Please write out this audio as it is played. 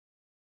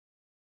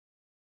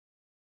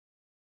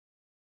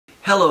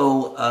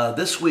Hello,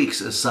 this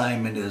week's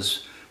assignment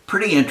is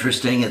pretty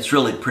interesting. It's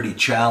really pretty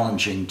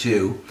challenging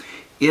too.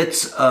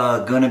 It's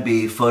going to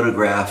be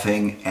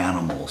photographing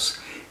animals,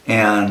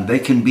 and they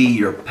can be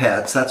your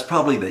pets. That's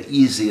probably the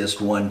easiest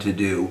one to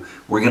do.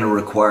 We're going to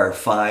require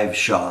 5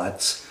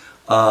 shots.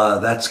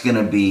 That's going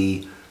to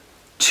be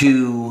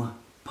 2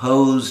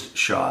 posed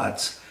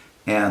shots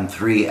and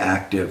 3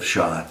 active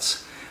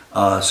shots.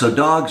 So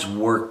dogs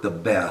work the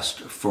best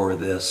for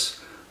this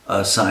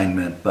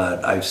assignment,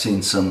 but I've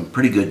seen some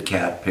pretty good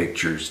cat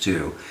pictures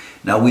too.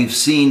 Now, we've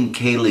seen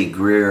Kaylee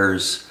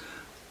Greer's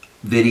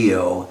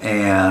video,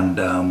 and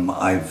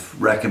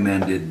I've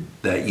recommended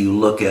that you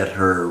look at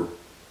her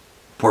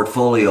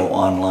portfolio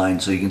online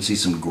so you can see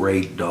some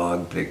great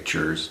dog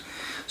pictures.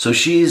 So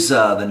she's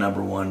the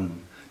 #1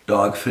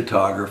 dog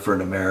photographer in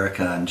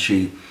America, and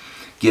she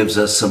gives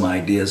us some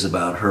ideas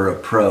about her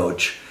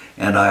approach,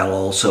 and I'll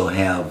also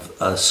have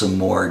some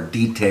more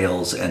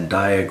details and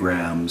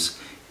diagrams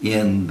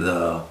in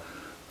the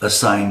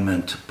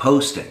assignment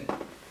posting.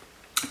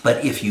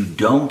 But if you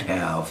don't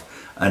have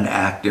an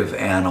active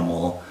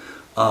animal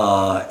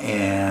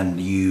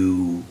and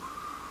you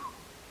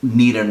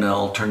need an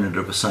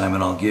alternative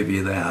assignment, I'll give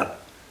you that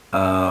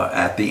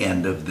at the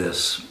end of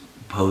this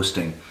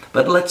posting.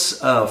 But let's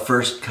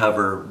first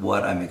cover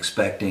what I'm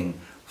expecting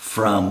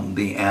from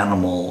the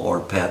animal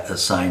or pet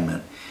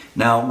assignment.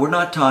 Now, we're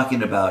not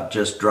talking about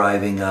just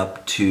driving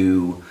up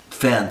to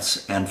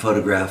fence and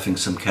photographing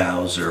some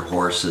cows or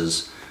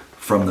horses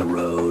from the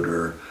road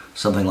or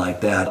something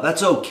like that.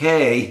 That's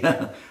okay.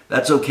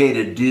 That's okay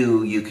to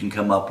do. You can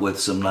come up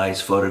with some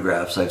nice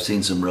photographs. I've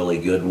seen some really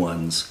good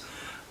ones.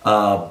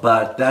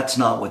 But that's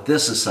not what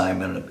this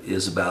assignment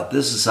is about.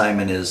 This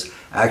assignment is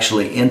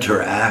actually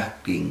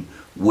interacting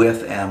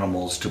with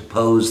animals to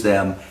pose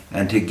them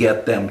and to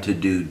get them to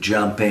do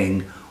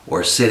jumping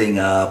or sitting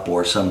up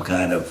or some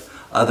kind of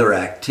other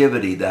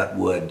activity that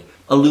would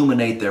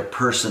illuminate their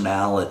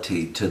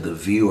personality to the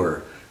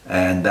viewer.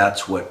 And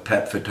that's what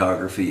pet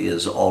photography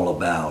is all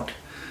about.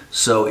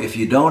 So if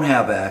you don't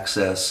have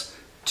access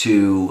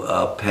to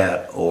a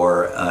pet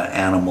or an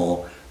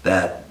animal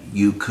that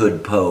you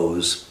could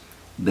pose,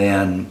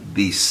 then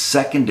the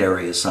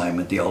secondary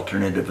assignment, the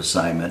alternative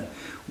assignment,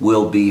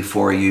 will be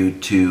for you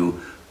to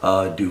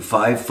do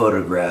 5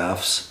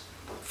 photographs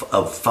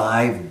of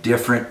 5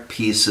 different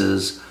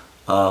pieces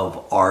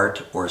of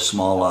art or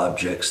small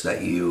objects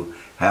that you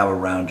have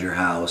around your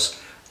house,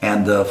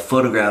 and the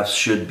photographs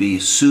should be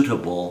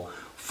suitable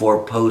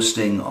for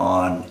posting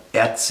on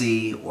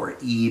Etsy or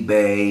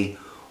eBay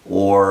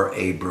or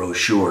a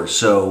brochure.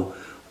 So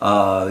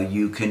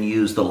you can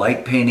use the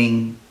light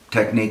painting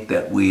technique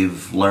that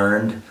we've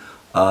learned.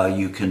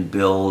 You can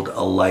build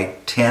a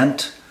light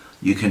tent.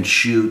 You can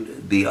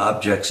shoot the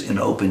objects in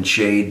open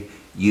shade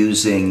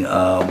using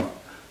a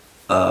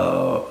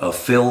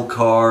fill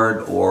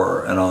card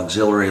or an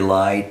auxiliary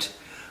light.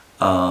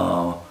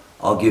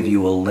 I'll give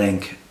you a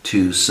link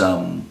to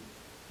some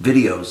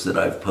videos that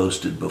I've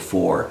posted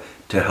before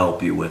to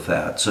help you with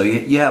that. So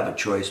you have a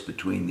choice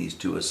between these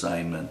 2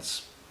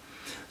 assignments.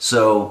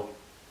 So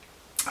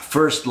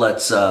first,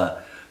 let's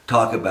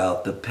talk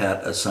about the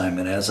pet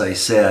assignment. As I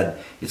said,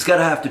 it's got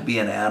to have to be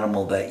an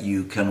animal that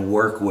you can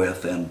work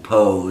with and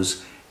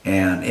pose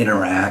and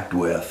interact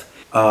with.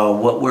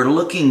 What we're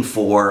looking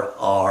for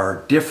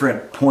are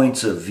different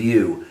points of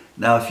view.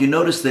 Now, if you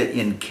notice that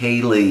in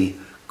Kaylee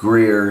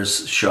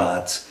Greer's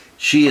shots,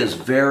 she is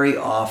very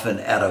often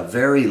at a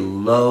very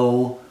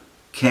low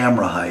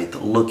camera height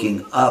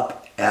looking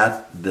up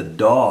at the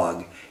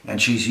dog,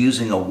 and she's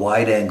using a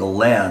wide-angle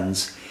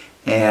lens,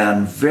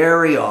 and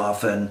very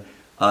often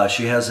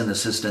she has an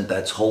assistant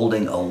that's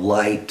holding a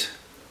light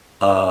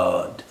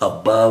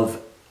above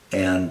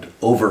and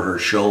over her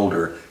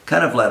shoulder,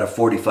 kind of at a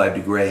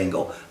 45-degree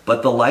angle,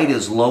 but the light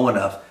is low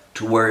enough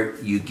to where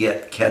you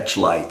get catch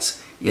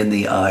lights in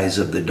the eyes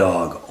of the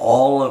dog.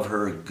 All of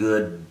her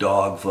good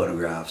dog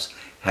photographs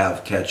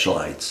have catch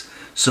lights.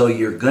 So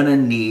you're gonna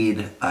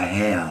need a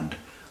hand,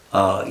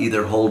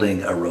 either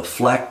holding a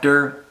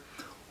reflector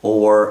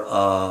or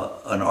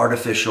an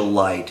artificial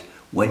light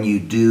when you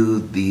do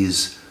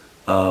these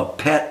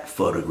pet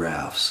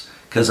photographs,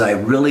 because I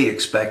really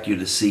expect you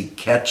to see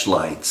catch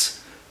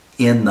lights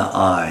in the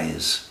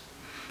eyes.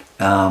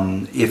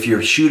 If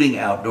you're shooting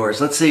outdoors,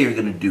 let's say you're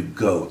going to do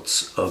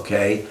goats,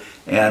 okay,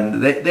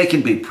 and they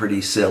can be pretty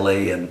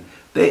silly, and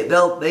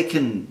they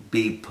can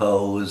be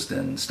posed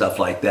and stuff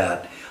like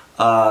that.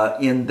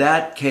 In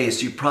that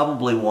case, you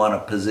probably want to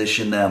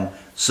position them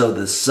so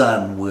the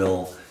sun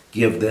will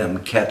give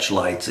them catch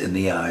lights in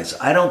the eyes.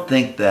 I don't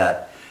think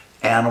that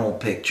animal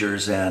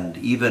pictures and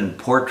even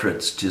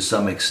portraits to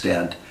some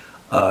extent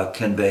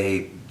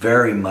convey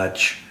very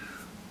much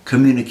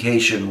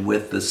communication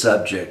with the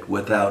subject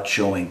without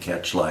showing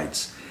catch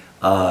lights.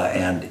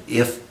 And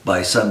if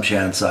by some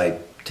chance I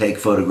take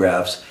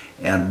photographs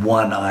and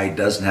one eye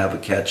doesn't have a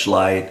catch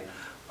light,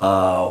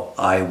 I'll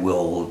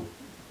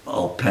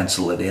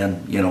pencil it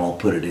in, I'll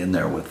put it in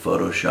there with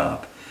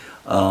Photoshop.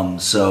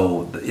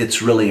 So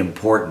it's really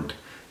important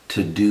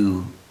to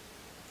do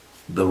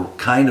the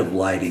kind of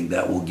lighting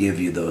that will give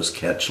you those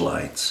catch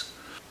lights.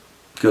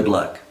 Good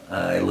luck.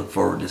 I look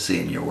forward to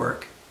seeing your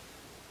work.